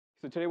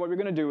So today what we're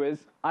going to do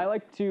is,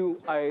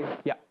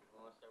 yeah.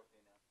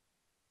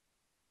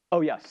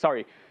 Oh yeah,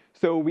 sorry.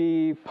 So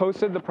we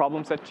posted the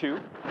problem set 2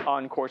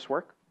 on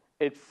coursework.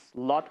 It's a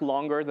lot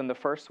longer than the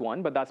first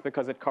one, but that's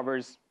because it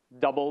covers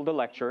double the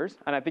lectures.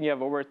 And I think you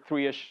have over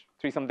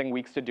three-something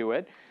weeks to do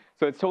it.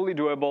 So it's totally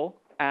doable.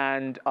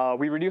 And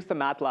we reduced the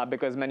math lab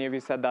because many of you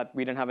said that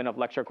we didn't have enough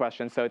lecture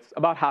questions. So it's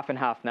about half and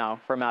half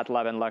now for math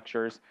lab and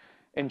lectures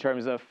in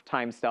terms of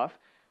time stuff.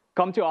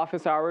 Come to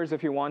office hours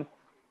if you want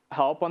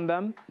help on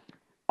them.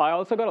 I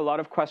also got a lot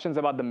of questions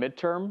about the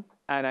midterm.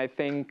 And I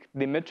think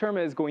the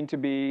midterm is going to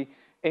be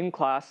in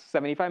class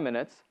 75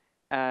 minutes.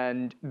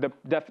 And the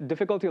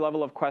difficulty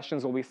level of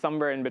questions will be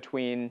somewhere in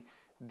between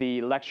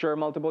the lecture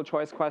multiple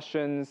choice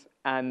questions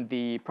and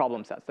the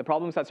problem sets. The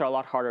problem sets are a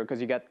lot harder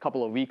because you get a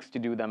couple of weeks to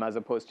do them as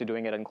opposed to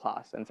doing it in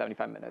class in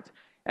 75 minutes.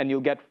 And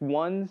you'll get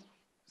one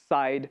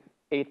side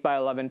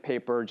 8x11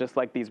 paper, just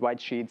like these white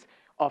sheets,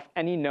 of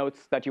any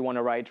notes that you want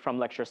to write from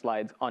lecture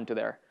slides onto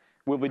there.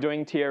 We'll be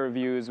doing TA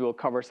reviews. We'll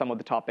cover some of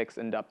the topics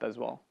in depth as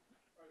well.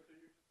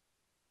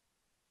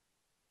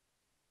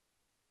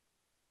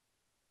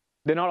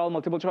 They're not all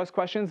multiple choice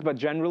questions, but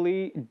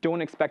generally don't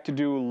expect to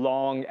do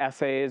long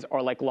essays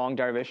or like long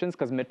derivations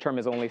because midterm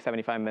is only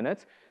 75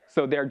 minutes.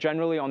 So they're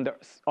generally on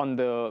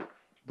the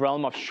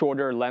realm of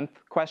shorter length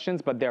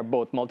questions, but they're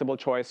both multiple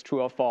choice,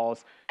 true or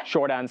false,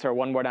 short answer,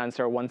 one word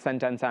answer, one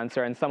sentence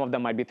answer, and some of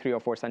them might be 3 or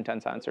 4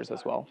 sentence answers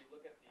as well.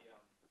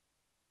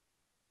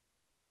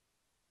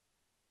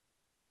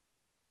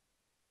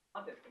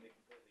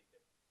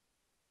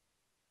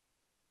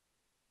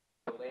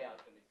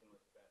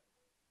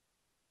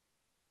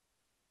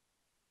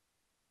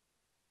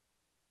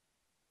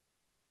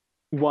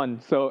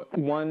 One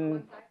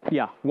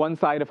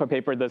side of a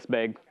paper this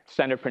big,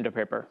 standard printer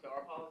paper. So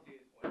our policy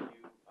is when we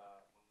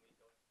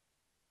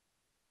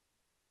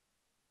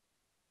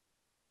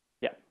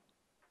yeah.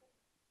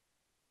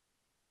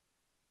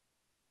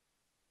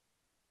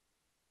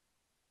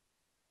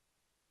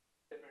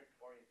 Different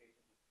orientations.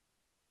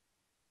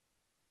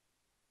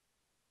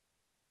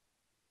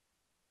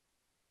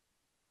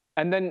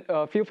 And then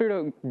feel free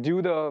to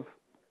do the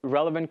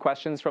relevant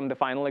questions from the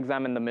final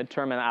exam and the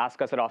midterm and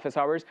ask us at office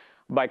hours.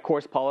 By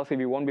course policy,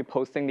 we won't be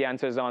posting the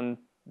answers on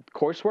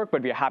coursework,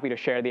 but we're happy to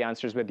share the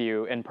answers with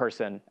you in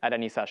person at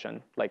any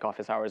session, like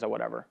office hours or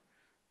whatever.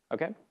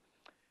 Okay?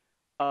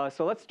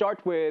 So let's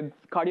start with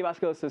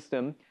cardiovascular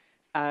system.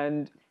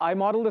 And I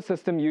model the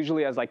system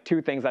usually as like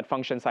 2 things that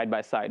function side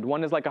by side.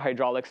 One is like a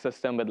hydraulic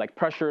system with like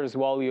pressures,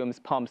 volumes,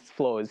 pumps,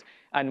 flows,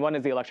 and one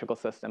is the electrical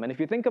system. And if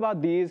you think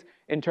about these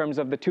in terms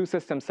of the 2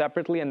 systems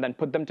separately and then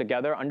put them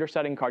together,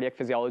 understanding cardiac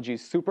physiology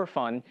is super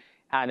fun,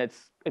 and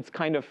it's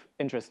kind of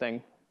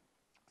interesting.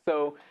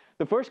 So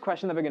the first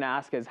question that we're going to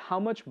ask is, how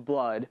much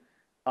blood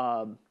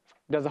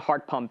does a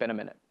heart pump in a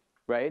minute,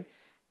 right?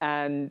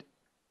 And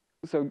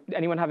so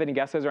anyone have any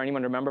guesses or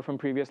anyone remember from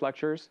previous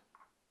lectures?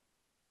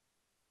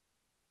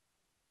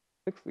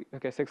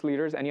 6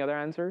 liters. Any other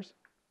answers?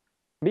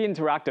 Be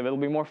interactive. It'll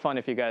be more fun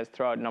if you guys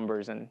throw out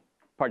numbers and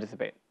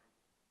participate.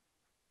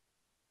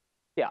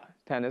 Yeah,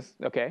 10 is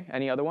okay.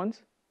 Any other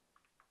ones?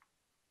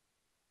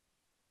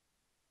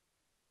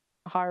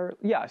 Higher?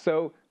 Yeah,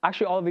 so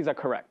actually all of these are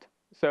correct.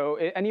 So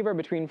anywhere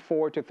between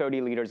 4 to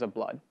 30 liters of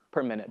blood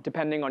per minute,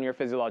 depending on your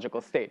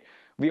physiological state.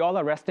 We all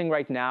are resting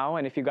right now,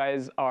 and if you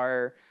guys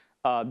are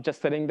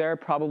just sitting there,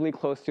 probably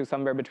close to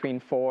somewhere between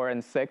 4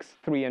 and 6,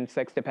 3 and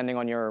 6, depending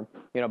on your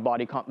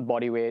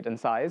body weight and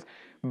size.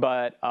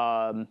 But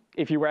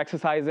if you were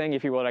exercising,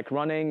 if you were like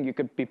running, you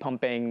could be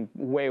pumping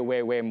way,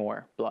 way, way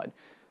more blood.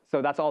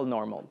 So that's all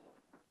normal.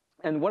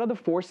 And what are the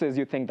forces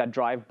you think that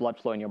drive blood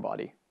flow in your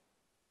body?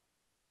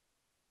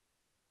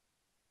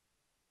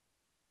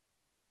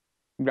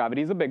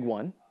 Gravity is a big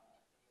one.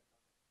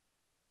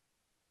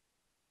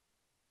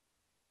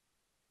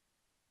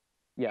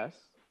 Yes.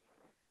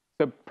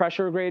 So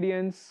pressure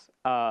gradients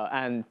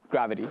and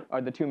gravity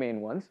are the 2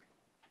 main ones.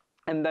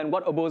 And then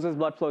what opposes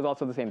blood flow is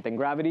also the same thing,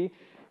 gravity.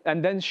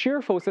 And then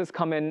shear forces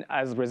come in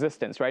as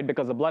resistance, right?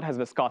 Because the blood has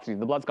viscosity.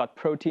 The blood's got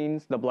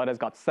proteins. The blood has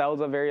got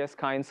cells of various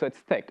kinds. So it's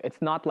thick. It's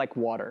not like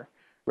water,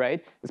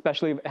 right?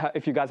 Especially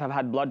if you guys have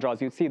had blood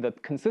draws, you'd see the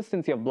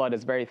consistency of blood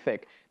is very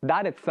thick.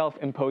 That itself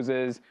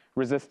imposes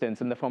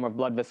resistance in the form of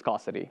blood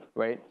viscosity,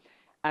 right?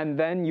 And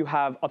then you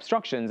have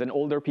obstructions in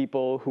older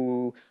people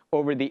who,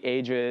 over the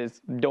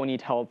ages, don't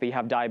eat healthy,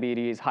 have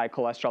diabetes, high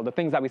cholesterol, the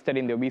things that we study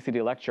in the obesity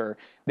lecture,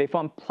 they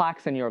form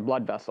plaques in your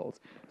blood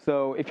vessels.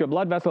 So if your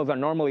blood vessels are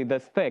normally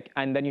this thick,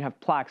 and then you have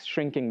plaques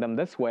shrinking them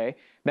this way,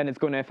 then it's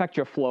going to affect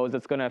your flows,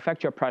 it's going to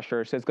affect your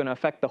pressure, so it's going to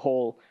affect the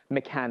whole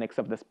mechanics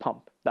of this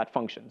pump that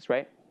functions,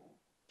 right?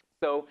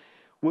 So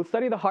we'll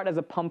study the heart as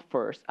a pump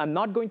first. I'm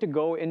not going to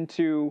go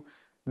into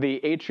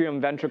the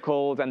atrium,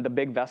 ventricles, and the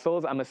big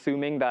vessels. I'm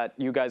assuming that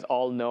you guys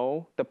all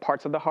know the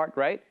parts of the heart,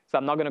 right? So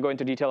I'm not going to go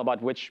into detail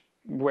about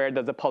where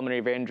does the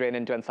pulmonary vein drain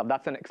into and stuff.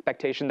 That's an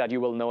expectation that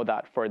you will know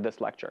that for this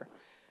lecture.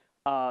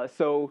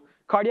 So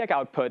cardiac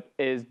output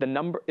is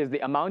the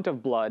amount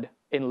of blood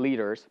in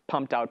liters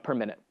pumped out per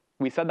minute.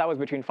 We said that was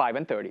between 5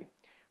 and 30,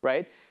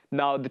 right?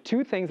 Now, the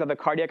two things that the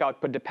cardiac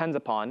output depends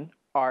upon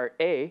are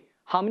A,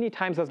 how many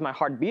times does my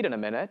heart beat in a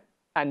minute?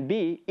 And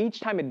B, each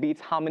time it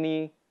beats, how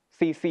many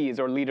cc's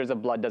or liters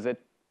of blood does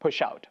it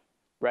push out,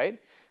 right?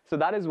 So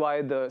that is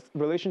why the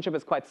relationship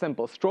is quite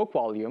simple. Stroke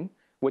volume,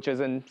 which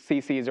is in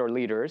cc's or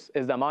liters,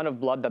 is the amount of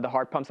blood that the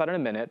heart pumps out in a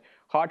minute.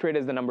 Heart rate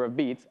is the number of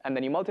beats, and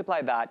then you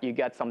multiply that, you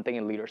get something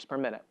in liters per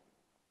minute.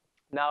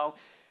 Now,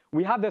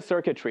 we have this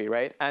circuitry,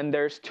 right? And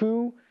there's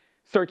two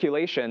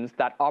circulations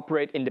that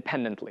operate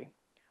independently.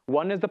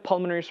 One is the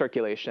pulmonary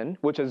circulation,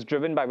 which is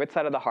driven by which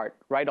side of the heart,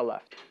 right or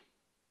left?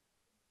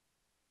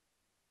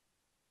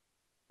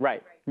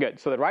 Right, good.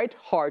 So the right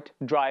heart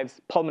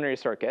drives pulmonary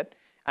circuit,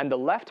 and the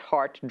left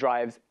heart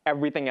drives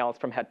everything else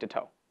from head to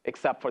toe,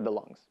 except for the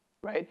lungs,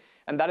 right?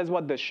 And that is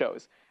what this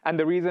shows. And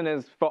the reason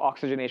is for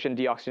oxygenation,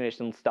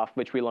 deoxygenation stuff,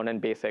 which we learn in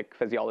basic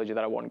physiology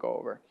that I won't go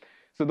over.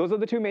 So those are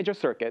the two major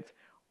circuits.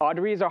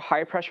 Arteries are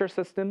high pressure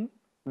system,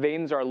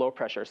 veins are low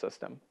pressure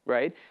system,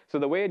 right? So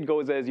the way it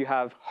goes is you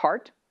have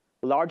heart,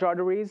 large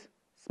arteries,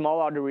 small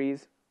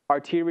arteries,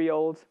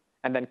 arterioles,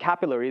 and then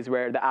capillaries,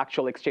 where the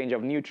actual exchange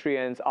of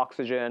nutrients,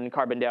 oxygen,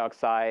 carbon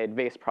dioxide,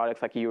 waste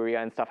products like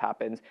urea and stuff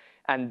happens.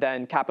 And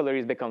then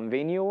capillaries become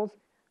venules,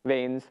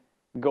 veins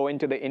go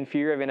into the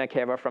inferior vena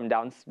cava from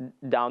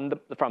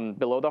from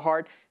below the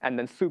heart, and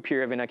then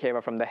superior vena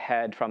cava from the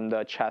head, from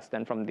the chest,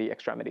 and from the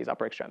extremities,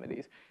 upper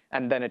extremities.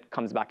 And then it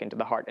comes back into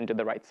the heart, into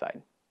the right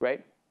side,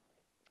 right?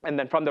 And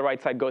then from the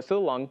right side goes to the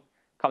lung,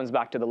 comes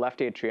back to the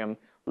left atrium,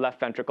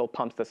 left ventricle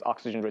pumps this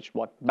oxygen-rich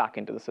blood back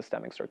into the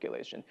systemic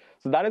circulation.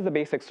 So that is the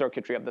basic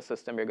circuitry of the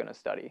system you're going to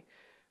study.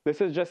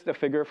 This is just a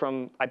figure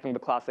from, I think, the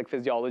classic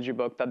physiology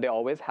book that they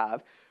always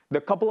have.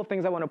 The couple of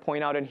things I want to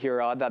point out in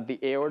here are that the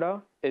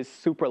aorta is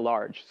super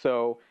large.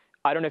 So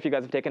I don't know if you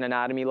guys have taken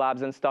anatomy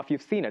labs and stuff.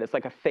 You've seen it. It's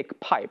like a thick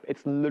pipe.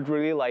 It's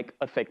literally like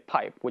a thick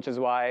pipe, which is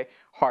why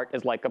heart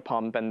is like a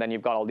pump, and then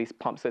you've got all these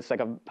pumps. It's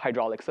like a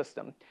hydraulic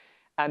system.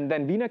 And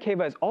then vena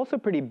cava is also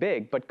pretty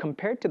big, but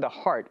compared to the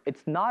heart,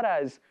 it's not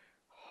as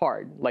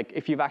hard. Like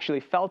if you've actually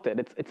felt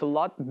it, it's a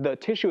lot, the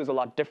tissue is a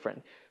lot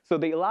different. So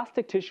the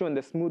elastic tissue and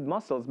the smooth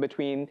muscles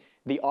between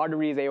the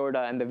arteries,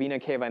 aorta, and the vena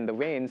cava and the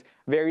veins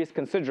varies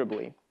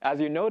considerably.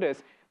 As you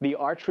notice, the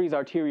arteries,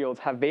 arterioles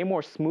have way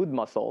more smooth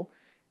muscle,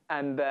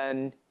 and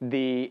then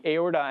the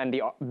aorta and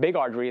the big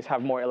arteries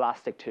have more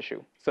elastic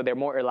tissue. So they're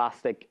more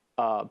elastic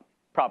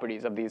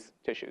properties of these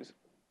tissues.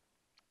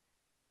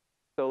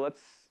 So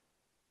let's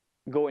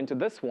go into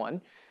this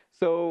one.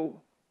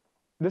 So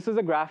this is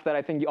a graph that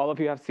I think all of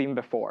you have seen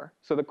before.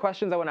 So the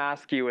questions I want to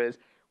ask you is,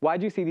 why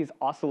do you see these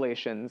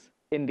oscillations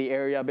in the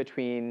area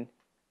between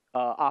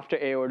after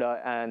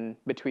aorta and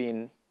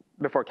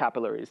before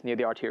capillaries, near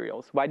the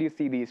arterioles? Why do you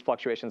see these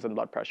fluctuations in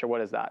blood pressure?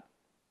 What is that?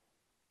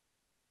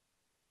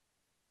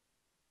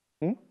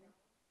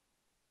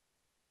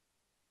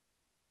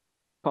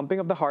 Pumping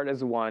of the heart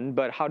is one,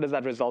 but how does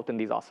that result in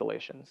these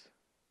oscillations?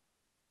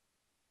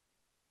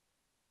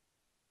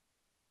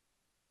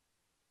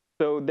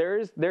 So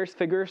there's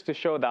figures to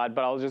show that,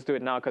 but I'll just do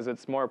it now because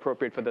it's more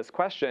appropriate for this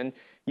question.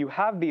 You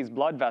have these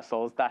blood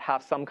vessels that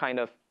have some kind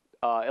of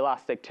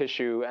elastic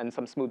tissue and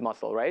some smooth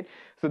muscle, right?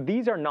 So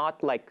these are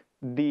not like,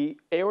 the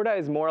aorta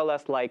is more or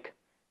less like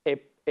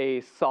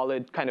a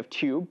solid kind of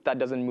tube that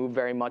doesn't move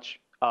very much.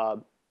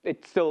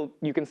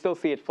 You can still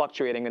see it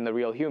fluctuating in the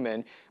real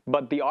human,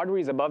 but the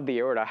arteries above the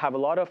aorta have a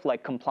lot of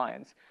like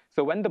compliance.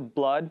 So when the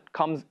blood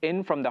comes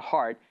in from the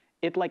heart,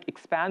 it like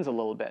expands a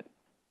little bit,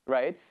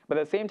 right? But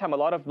at the same time, a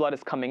lot of blood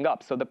is coming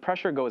up, so the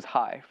pressure goes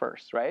high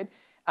first, right?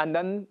 And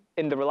then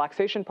in the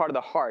relaxation part of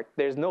the heart,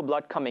 there's no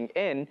blood coming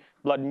in,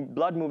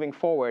 blood moving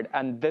forward,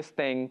 and this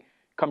thing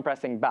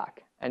compressing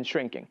back and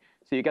shrinking.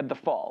 So you get the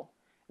fall,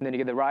 and then you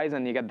get the rise,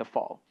 and you get the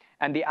fall.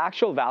 And the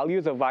actual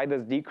values of why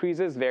this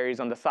decreases varies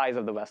on the size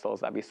of the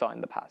vessels that we saw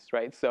in the past,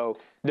 right? So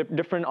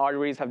different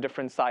arteries have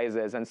different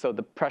sizes, and so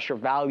the pressure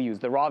values,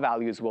 the raw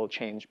values will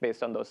change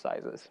based on those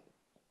sizes.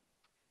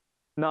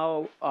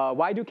 Now,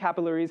 why do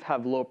capillaries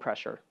have low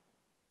pressure?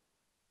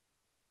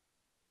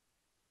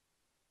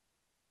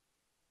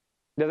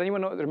 Does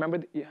anyone know, remember?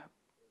 Yeah.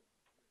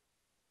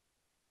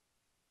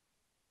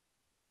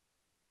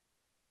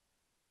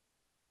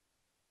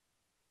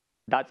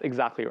 That's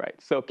exactly right.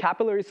 So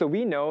capillaries, so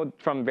we know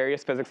from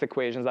various physics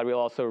equations that we'll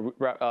also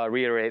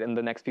reiterate in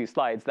the next few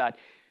slides that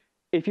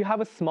if you have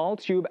a small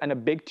tube and a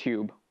big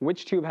tube,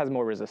 which tube has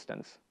more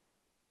resistance?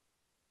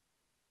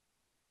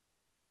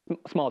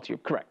 Small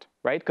tube, correct,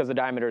 right? Because the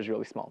diameter is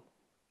really small.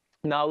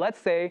 Now let's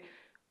say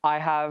I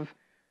have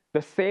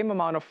the same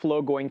amount of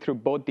flow going through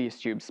both these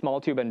tubes, small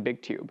tube and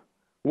big tube.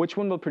 Which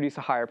one will produce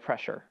a higher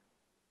pressure?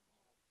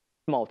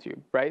 Small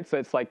tube, right? So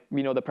it's like,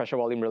 we know the pressure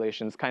volume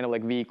relations, kind of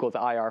like V equals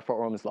IR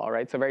for Ohm's law,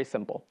 right? So very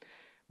simple.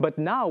 But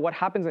now what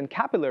happens in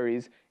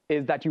capillaries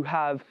is that you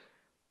have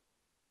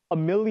a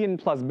million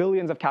plus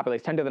billions of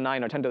capillaries, 10 to the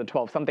 9 or 10 to the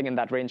 12, something in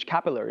that range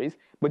capillaries,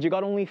 but you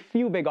got only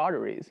few big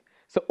arteries.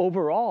 So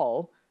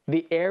overall,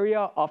 the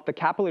area of the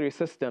capillary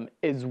system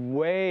is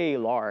way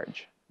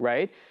large,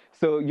 right?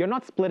 So you're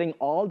not splitting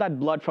all that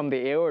blood from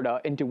the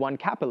aorta into one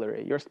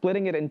capillary. You're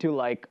splitting it into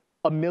like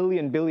a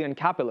million billion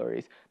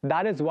capillaries.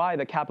 That is why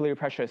the capillary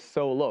pressure is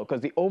so low,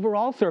 because the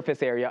overall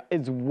surface area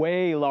is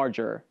way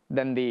larger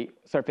than the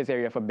surface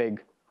area of a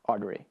big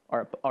artery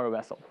or a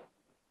vessel.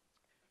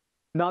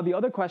 Now, the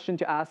other question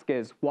to ask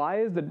is,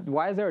 why is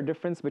there a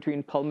difference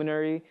between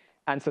pulmonary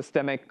and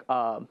systemic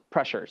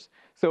pressures?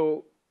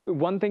 So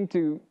one thing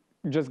to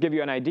just give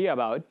you an idea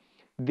about,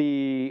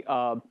 the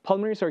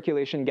pulmonary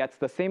circulation gets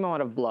the same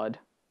amount of blood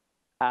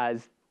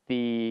as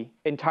the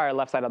entire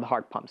left side of the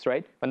heart pumps,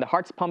 right? When the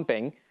heart's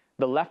pumping,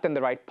 the left and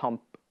the right pump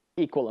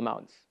equal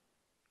amounts.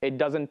 It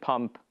doesn't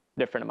pump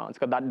different amounts,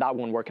 because that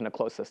won't work in a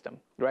closed system,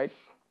 right?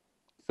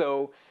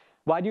 So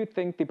why do you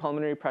think the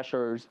pulmonary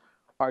pressures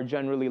are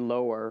generally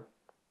lower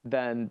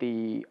than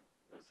the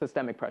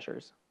systemic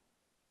pressures?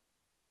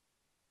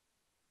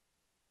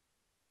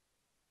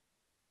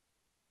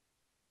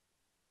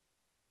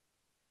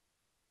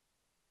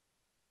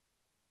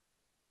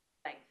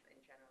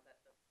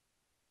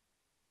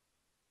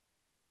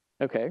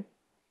 Okay.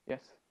 Yes.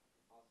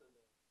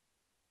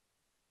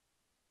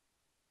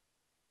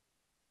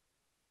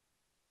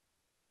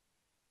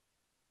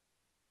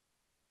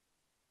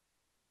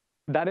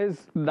 That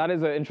is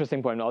an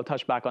interesting point. I'll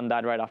touch back on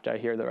that right after I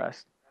hear the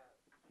rest.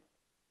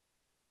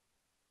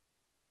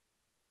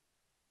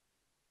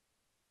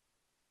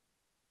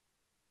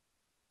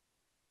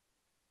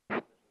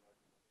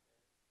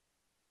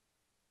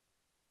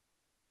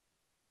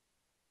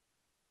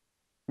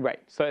 Right.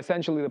 So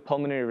essentially, the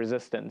pulmonary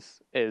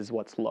resistance is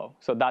what's low.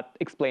 So that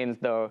explains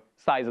the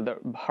size of the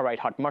right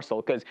heart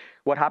muscle, because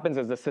what happens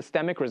is the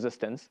systemic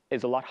resistance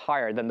is a lot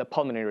higher than the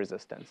pulmonary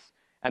resistance.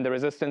 And the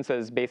resistance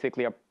is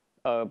basically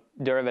a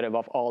derivative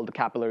of all the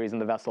capillaries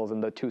and the vessels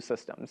in the two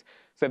systems.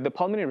 So if the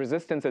pulmonary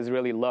resistance is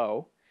really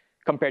low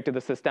compared to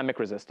the systemic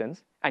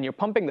resistance, and you're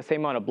pumping the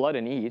same amount of blood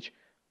in each,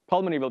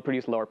 pulmonary will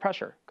produce lower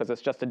pressure, because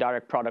it's just a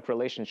direct product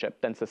relationship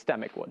than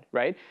systemic would,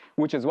 right?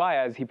 Which is why,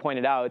 as he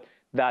pointed out,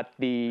 that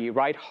the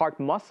right heart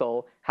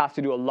muscle has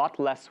to do a lot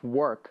less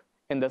work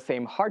in the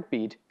same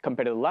heartbeat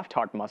compared to the left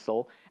heart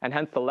muscle, and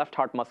hence the left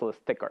heart muscle is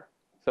thicker.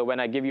 So when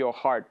I give you a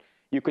heart,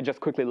 you could just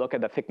quickly look at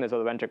the thickness of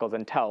the ventricles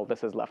and tell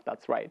this is left,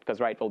 that's right, because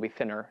right will be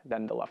thinner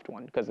than the left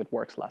one, because it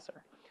works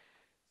lesser.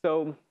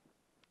 So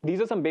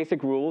these are some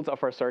basic rules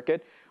of our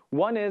circuit.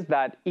 One is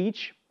that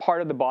each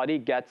part of the body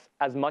gets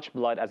as much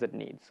blood as it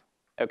needs,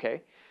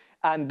 okay?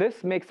 And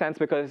this makes sense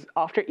because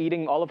after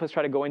eating, all of us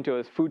try to go into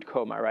a food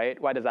coma,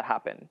 right? Why does that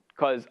happen?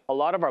 Because a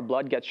lot of our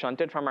blood gets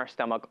shunted from our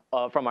stomach,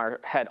 from our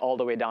head all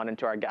the way down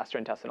into our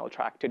gastrointestinal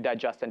tract to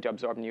digest and to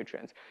absorb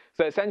nutrients.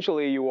 So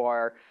essentially, you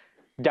are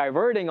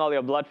diverting all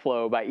your blood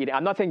flow by eating.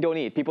 I'm not saying don't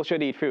eat. People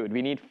should eat food.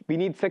 We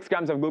need 6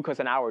 grams of glucose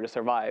an hour to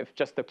survive,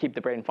 just to keep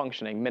the brain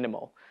functioning,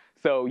 minimal.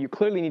 So you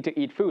clearly need to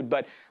eat food.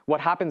 But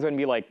what happens when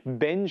we like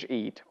binge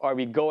eat, or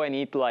we go and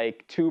eat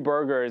like 2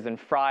 burgers and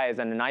fries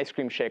and an ice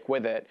cream shake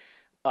with it,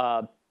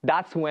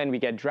 that's when we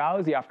get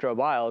drowsy after a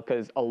while,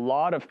 because a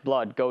lot of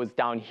blood goes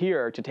down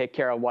here to take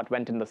care of what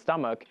went in the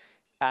stomach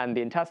and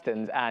the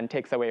intestines and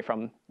takes away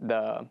from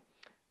the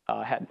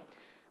head.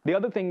 The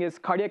other thing is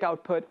cardiac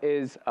output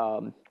is,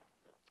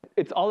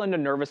 it's all under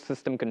nervous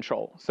system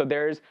control. So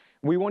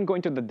we won't go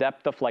into the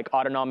depth of like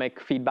autonomic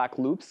feedback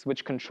loops,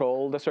 which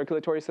control the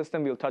circulatory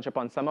system. We'll touch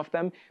upon some of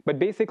them. But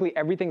basically,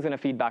 everything's in a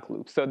feedback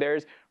loop. So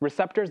there's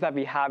receptors that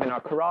we have in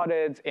our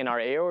carotids, in our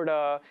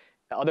aorta,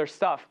 other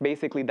stuff,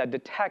 basically, that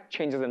detect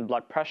changes in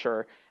blood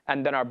pressure.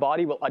 And then our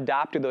body will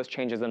adapt to those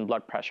changes in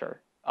blood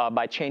pressure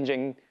by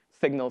changing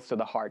signals to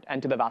the heart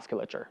and to the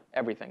vasculature,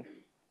 everything.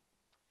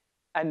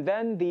 And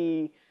then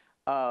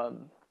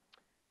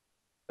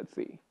let's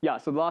see. Yeah,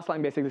 so the last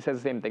line basically says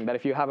the same thing, that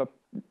if you have a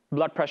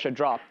blood pressure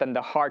drop, then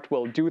the heart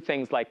will do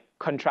things like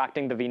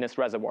contracting the venous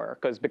reservoir,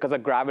 because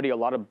of gravity, a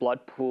lot of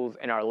blood pools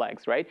in our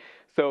legs, right?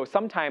 So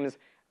sometimes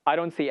I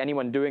don't see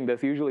anyone doing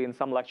this. Usually in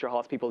some lecture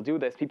halls, people do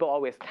this. People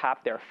always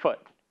tap their foot,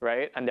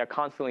 right? And they're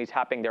constantly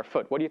tapping their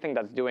foot. What do you think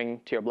that's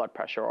doing to your blood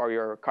pressure or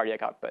your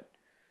cardiac output?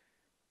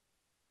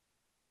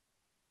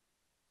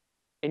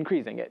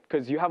 Increasing it,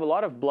 because you have a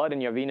lot of blood in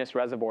your venous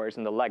reservoirs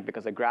in the leg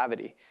because of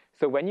gravity.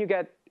 So when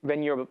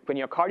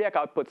your cardiac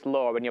output's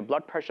low, when your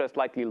blood pressure is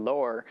slightly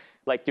lower,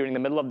 like during the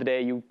middle of the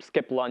day, you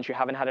skip lunch, you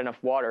haven't had enough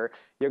water,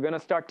 you're going to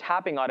start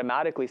tapping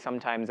automatically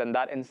sometimes, and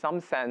that in some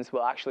sense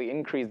will actually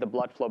increase the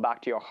blood flow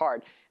back to your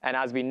heart. And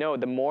as we know,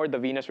 the more the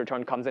venous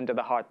return comes into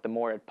the heart, the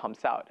more it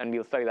pumps out, and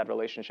we'll study that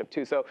relationship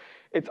too. So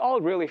it's all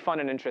really fun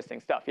and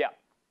interesting stuff. Yeah.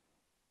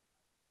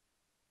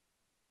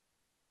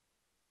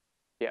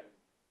 Yeah.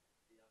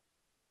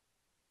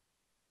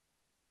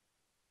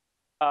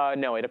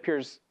 No, it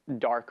appears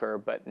darker,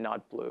 but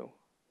not blue.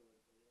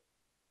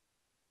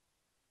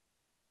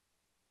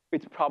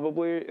 It's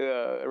probably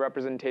a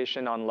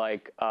representation on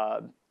like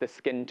the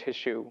skin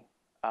tissue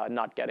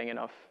not getting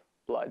enough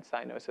blood.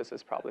 Cyanosis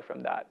is probably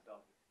from that.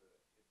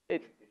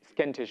 It's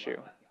skin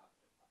tissue,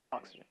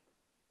 oxygen.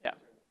 Yeah,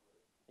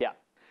 yeah.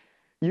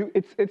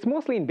 It's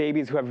mostly in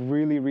babies who have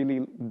really,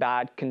 really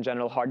bad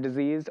congenital heart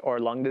disease or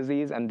lung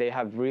disease, and they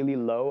have really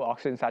low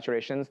oxygen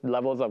saturations,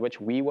 levels of which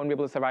we won't be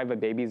able to survive, but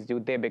babies do.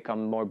 They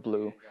become more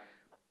blue.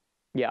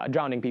 Yeah,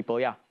 drowning people,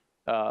 yeah.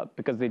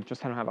 because they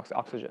just don't have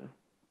oxygen.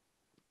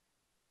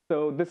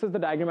 So this is the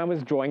diagram I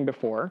was drawing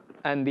before,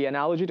 and the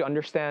analogy to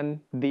understand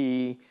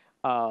the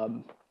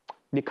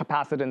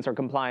capacitance or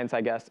compliance,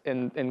 I guess,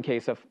 in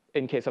case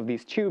of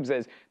these tubes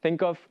is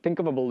think of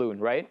a balloon,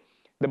 right?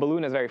 The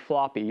balloon is very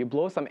floppy. You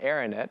blow some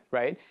air in it,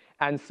 right?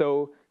 And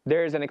so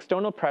there's an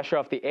external pressure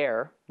of the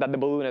air that the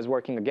balloon is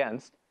working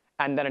against,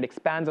 and then it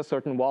expands a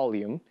certain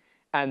volume,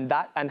 and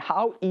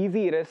how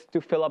easy it is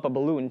to fill up a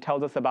balloon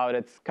tells us about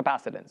its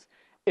capacitance.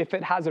 If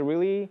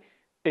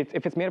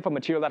it's made of a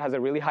material that has a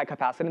really high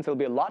capacitance, it'll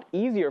be a lot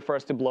easier for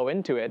us to blow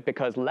into it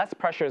because less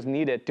pressure is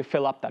needed to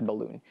fill up that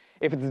balloon.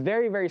 If it's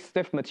very, very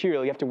stiff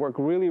material, you have to work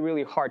really,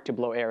 really hard to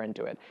blow air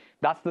into it.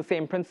 That's the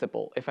same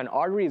principle. If an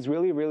artery is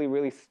really, really,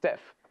 really stiff,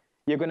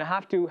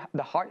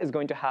 the heart is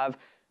going to have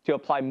to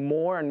apply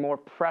more and more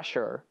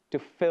pressure to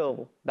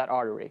fill that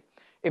artery.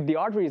 If the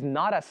artery is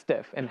not as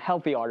stiff in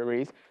healthy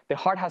arteries, the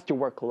heart has to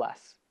work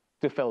less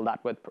to fill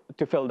that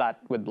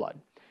with blood.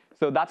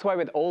 So that's why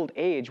with old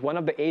age, one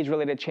of the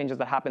age-related changes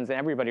that happens in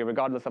everybody,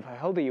 regardless of how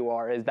healthy you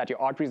are, is that your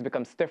arteries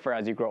become stiffer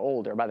as you grow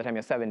older, by the time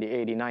you're 70,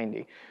 80,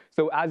 90.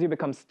 So as you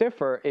become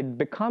stiffer, it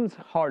becomes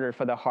harder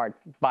for the heart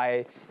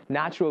by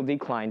natural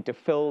decline to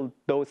fill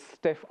those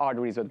stiff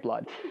arteries with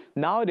blood.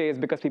 Nowadays,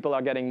 because people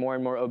are getting more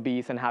and more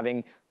obese and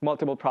having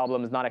multiple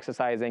problems, not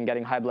exercising,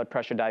 getting high blood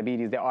pressure,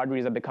 diabetes, their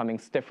arteries are becoming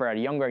stiffer at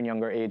younger and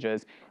younger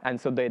ages, and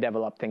so they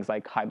develop things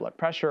like high blood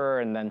pressure,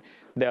 and then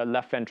their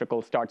left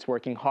ventricle starts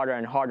working harder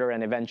and harder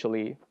and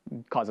eventually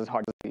causes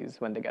heart disease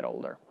when they get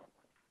older.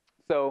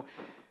 So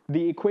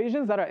the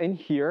equations that are in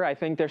here, I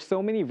think there's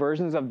so many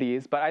versions of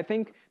these, but I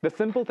think the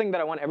simple thing that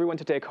I want everyone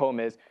to take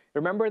home is,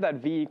 remember that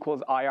V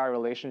equals IR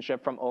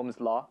relationship from Ohm's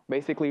law?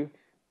 Basically,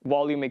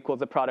 volume equals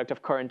the product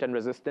of current and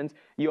resistance.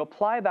 You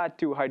apply that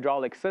to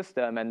hydraulic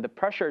system, and the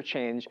pressure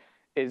change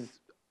is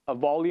a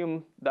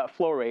volume, the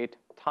flow rate,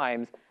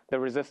 times the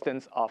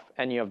resistance of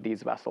any of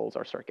these vessels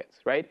or circuits,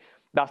 right?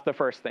 That's the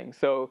first thing.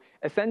 So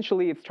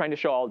essentially, it's trying to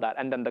show all that.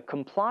 And then the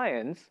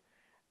compliance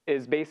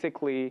is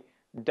basically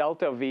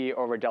delta V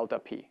over delta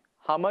P.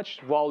 How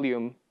much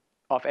volume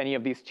of any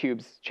of these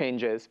tubes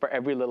changes for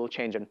every little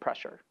change in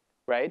pressure,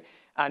 right?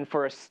 And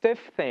for a stiff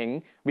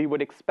thing, we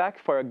would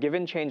expect for a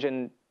given change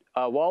in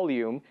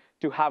volume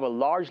to have a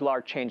large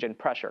change in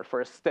pressure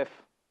for a stiff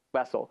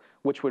vessel,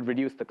 which would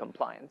reduce the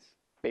compliance,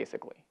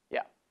 basically.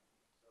 Yeah.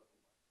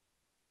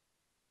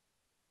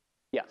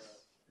 Yes.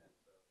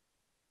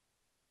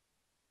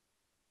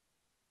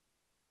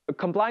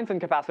 Compliance and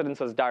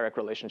capacitance is direct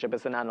relationship.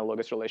 It's an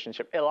analogous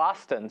relationship.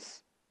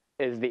 Elastance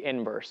is the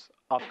inverse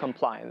of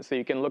compliance. So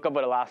you can look up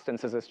what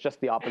elastance is. It's just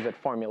the opposite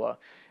formula.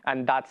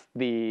 And that's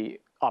the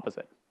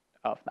opposite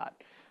of that.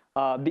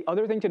 The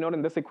other thing to note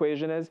in this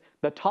equation is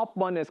the top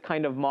one is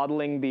kind of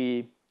modeling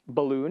the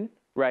balloon,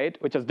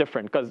 right? Which is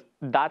different because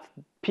that's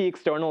P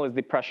external is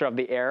the pressure of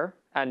the air,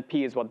 and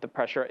P is what the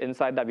pressure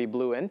inside that we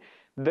blew in.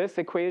 This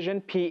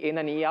equation, P in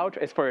and E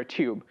out, is for a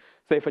tube.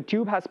 So if a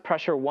tube has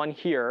pressure 1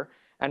 here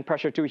and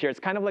pressure 2 here, it's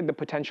kind of like the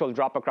potential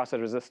drop across a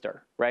resistor,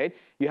 right?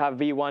 You have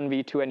V1,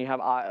 V2, and you have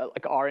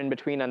like R in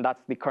between, and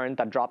that's the current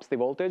that drops the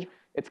voltage.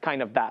 It's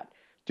kind of that.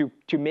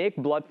 To make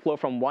blood flow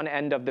from one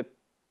end of the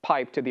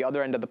pipe to the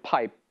other end of the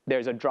pipe,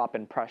 there's a drop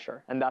in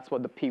pressure, and that's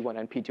what the P1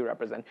 and P2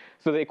 represent.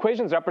 So the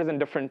equations represent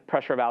different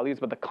pressure values,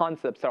 but the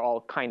concepts are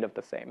all kind of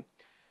the same.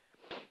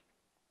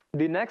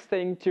 The next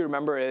thing to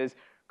remember is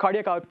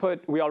cardiac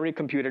output, we already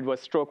computed, was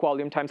stroke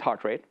volume times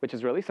heart rate, which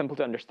is really simple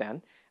to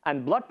understand.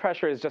 And blood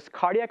pressure is just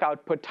cardiac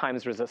output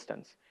times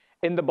resistance.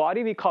 In the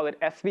body, we call it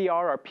SVR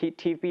or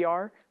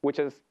TPR, which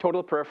is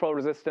total peripheral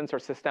resistance or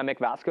systemic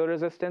vascular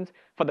resistance.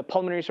 For the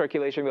pulmonary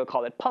circulation, we'll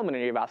call it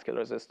pulmonary vascular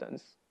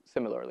resistance,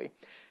 similarly.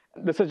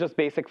 This is just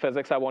basic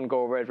physics. I won't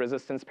go over it.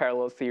 Resistance,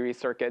 parallel series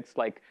circuits,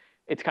 like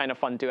it's kind of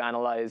fun to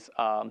analyze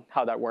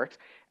how that works.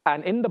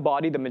 And in the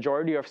body, the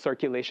majority of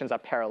circulations are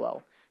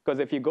parallel. Because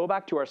if you go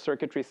back to our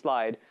circuitry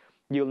slide,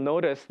 you'll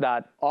notice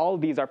that all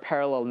these are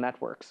parallel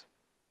networks,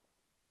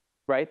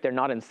 right? They're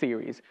not in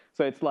series.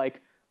 So it's like,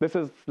 this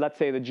is, let's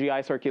say, the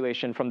GI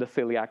circulation from the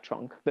celiac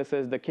trunk. This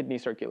is the kidney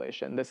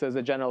circulation. This is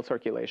the general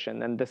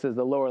circulation. And this is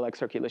the lower leg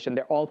circulation.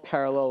 They're all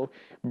parallel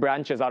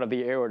branches out of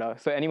the aorta.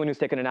 So anyone who's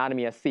taken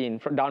anatomy has seen,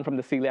 down from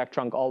the celiac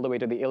trunk all the way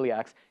to the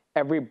iliacs,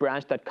 every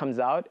branch that comes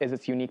out is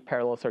its unique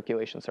parallel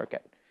circulation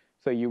circuit.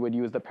 So you would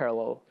use the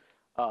parallel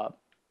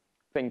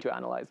thing to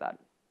analyze that.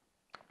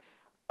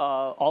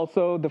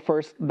 Also,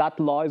 that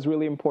law is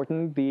really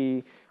important.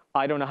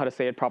 I don't know how to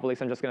say it properly,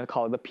 so I'm just going to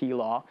call it the P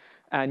law.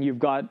 And you've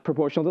got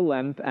proportional to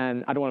length,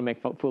 and I don't want to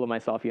make a fool of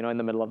myself, in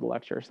the middle of the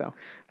lecture. So,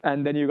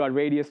 and then you've got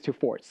radius to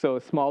force. So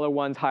smaller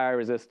ones, higher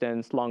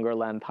resistance, longer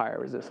length, higher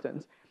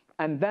resistance.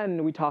 And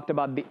then we talked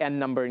about the N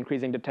number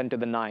increasing to 10 to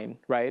the 9,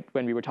 right?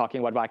 When we were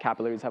talking about why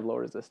capillaries have low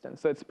resistance.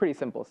 So it's pretty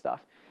simple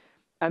stuff.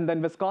 And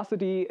then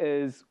viscosity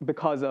is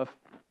because of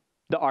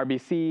the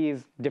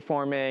RBCs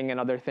deforming and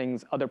other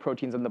things, other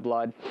proteins in the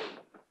blood.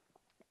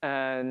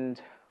 And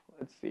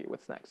let's see,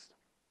 what's next?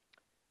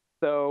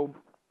 So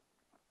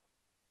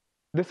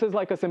This is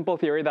like a simple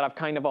theory that I've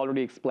kind of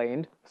already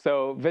explained.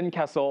 So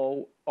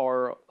Wien-Kessel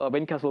or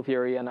Wien-Kessel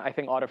theory, and I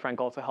think Otto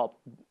Frank also helped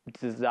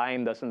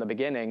design this in the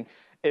beginning,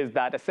 is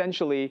that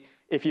essentially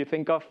if you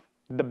think of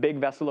the big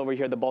vessel over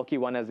here, the bulky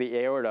one as the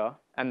aorta,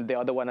 and the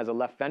other one as a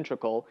left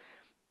ventricle,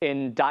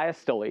 in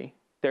diastole,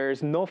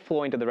 there's no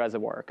flow into the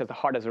reservoir because the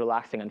heart is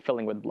relaxing and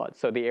filling with blood.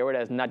 So the aorta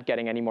is not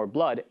getting any more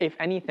blood. If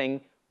anything,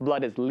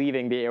 blood is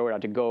leaving the aorta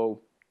to go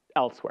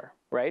elsewhere,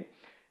 right?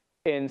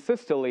 In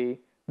systole,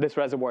 this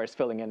reservoir is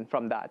filling in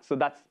from that. So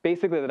that's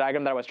basically the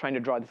diagram that I was trying to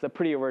draw. This is a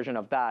prettier version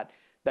of that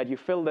you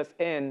fill this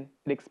in,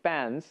 it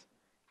expands,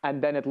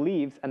 and then it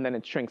leaves, and then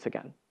it shrinks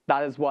again.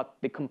 That is what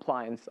the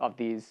compliance of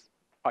these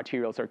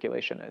arterial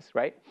circulation is,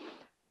 right?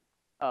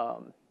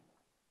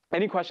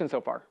 Any questions so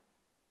far?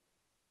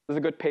 This is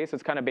a good pace.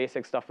 It's kind of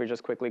basic stuff we're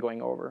just quickly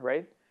going over,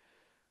 right?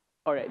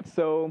 All right,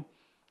 so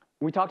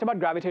we talked about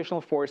gravitational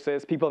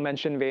forces. People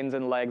mentioned veins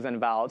and legs and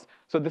valves.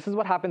 So this is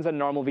what happens in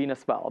normal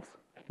venous valves.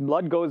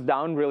 Blood goes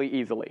down really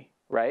easily,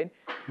 right?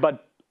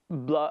 But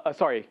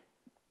for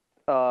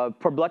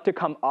blood to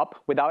come up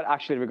without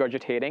actually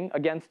regurgitating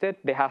against it,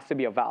 there has to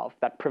be a valve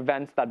that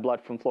prevents that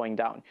blood from flowing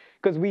down.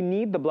 Because we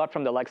need the blood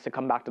from the legs to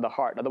come back to the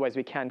heart. Otherwise,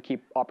 we can't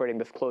keep operating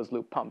this closed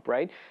loop pump,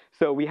 right?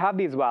 So we have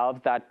these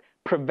valves that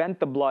prevent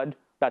the blood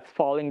that's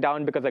falling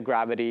down because of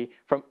gravity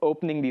from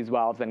opening these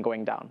valves and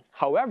going down.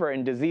 However,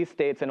 in disease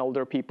states in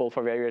older people,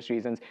 for various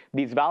reasons,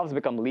 these valves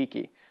become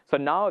leaky. So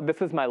now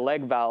this is my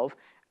leg valve,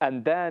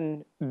 and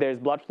then there's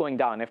blood flowing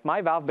down. If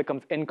my valve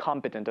becomes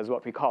incompetent, is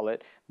what we call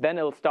it, then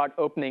it'll start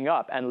opening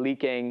up and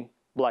leaking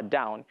blood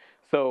down.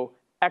 So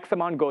X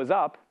amount goes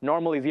up,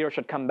 normally 0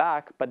 should come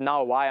back, but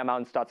now Y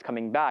amount starts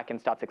coming back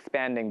and starts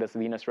expanding this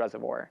venous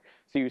reservoir.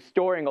 So you're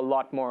storing a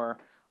lot more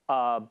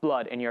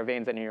blood in your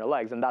veins and in your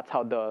legs, and that's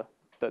how the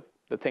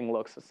thing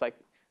looks. It's like,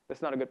 this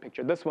is not a good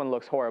picture. This one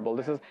looks horrible.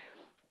 This is,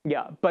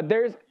 yeah, but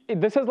this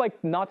is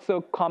like not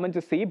so common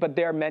to see, but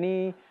there are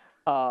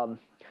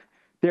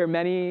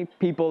many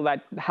people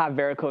that have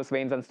varicose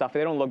veins and stuff.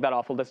 They don't look that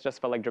awful. This just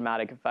for like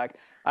dramatic effect.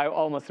 I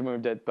almost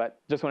removed it, but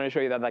just wanted to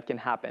show you that that can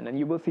happen. And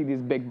you will see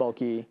these big,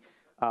 bulky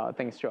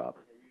things show up.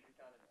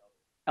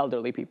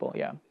 Elderly people,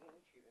 yeah.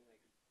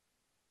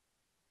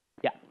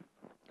 Yeah,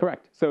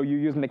 correct. So you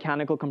use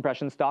mechanical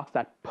compression stocks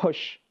that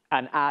push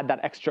and add that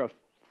extra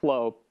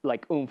flow,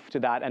 like oomph to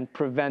that, and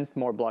prevent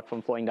more blood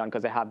from flowing down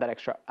because they have that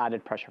extra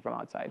added pressure from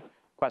outside.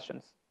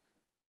 Questions?